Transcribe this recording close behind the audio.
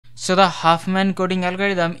So the Huffman coding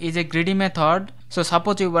algorithm is a greedy method. So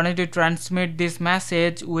suppose you wanted to transmit this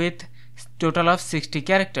message with total of 60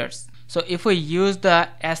 characters. So if we use the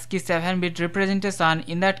ASCII 7-bit representation,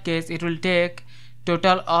 in that case it will take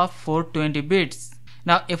total of 420 bits.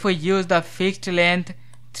 Now if we use the fixed length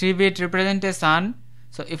 3-bit representation,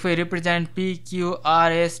 so if we represent P, Q,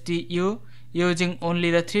 R, S, T, U using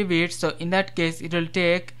only the 3 bits, so in that case it will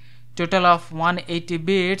take total of 180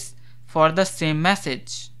 bits for the same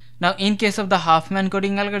message. Now in case of the Huffman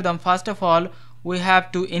coding algorithm, first of all we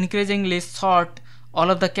have to increasingly sort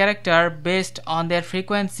all of the character based on their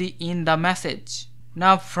frequency in the message.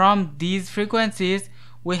 Now from these frequencies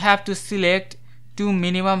we have to select 2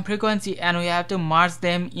 minimum frequency and we have to merge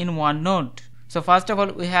them in one node. So first of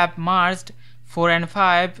all we have merged 4 and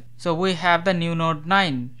 5, so we have the new node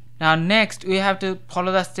 9. Now next we have to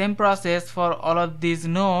follow the same process for all of these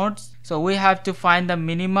nodes. So we have to find the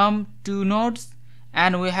minimum 2 nodes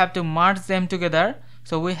and we have to merge them together.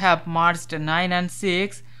 So we have merged 9 and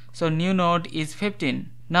 6, so new node is 15.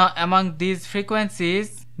 Now among these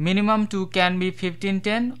frequencies, minimum 2 can be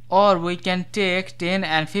 1510 or we can take 10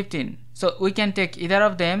 and 15. So we can take either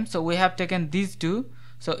of them, so we have taken these two.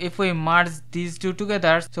 So if we merge these two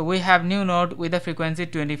together, so we have new node with the frequency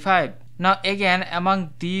 25. Now again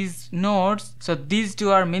among these nodes, so these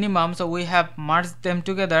two are minimum, so we have merged them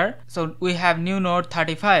together, so we have new node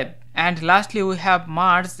 35. And lastly we have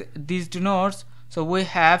merged these two nodes, so we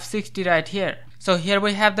have 60 right here. So here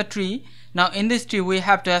we have the tree. Now in this tree we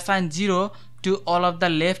have to assign 0 to all of the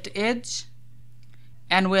left edge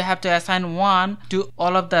and we have to assign 1 to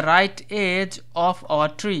all of the right edge of our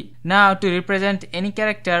tree. Now to represent any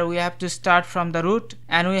character we have to start from the root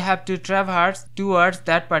and we have to traverse towards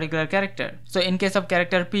that particular character. So in case of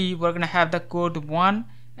character P, we're gonna have the code 1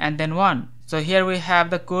 and then 1. So here we have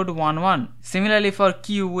the code 1 1. Similarly for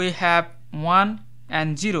Q we have 1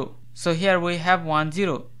 and 0. So here we have 1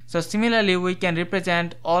 0. So similarly we can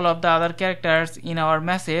represent all of the other characters in our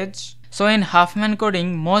message. So in Huffman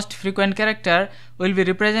coding, most frequent character will be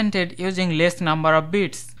represented using less number of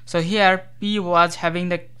bits. So here P was having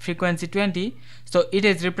the frequency 20, so it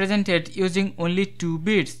is represented using only 2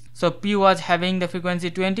 bits. So P was having the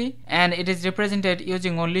frequency 20 and it is represented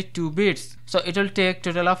using only 2 bits. So it will take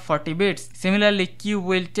total of 40 bits. Similarly Q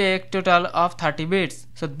will take total of 30 bits.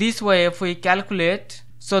 So this way if we calculate,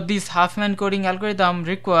 so this Huffman coding algorithm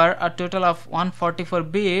require a total of 144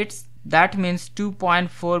 bits. That means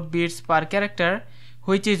 2.4 bits per character,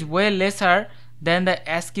 which is way lesser than the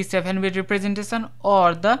ASCII 7-bit representation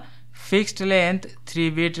or the fixed length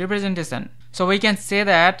 3-bit representation. So we can say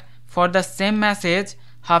that for the same message,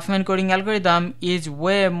 Huffman coding algorithm is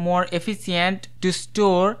way more efficient to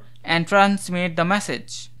store and transmit the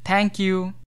message. Thank you.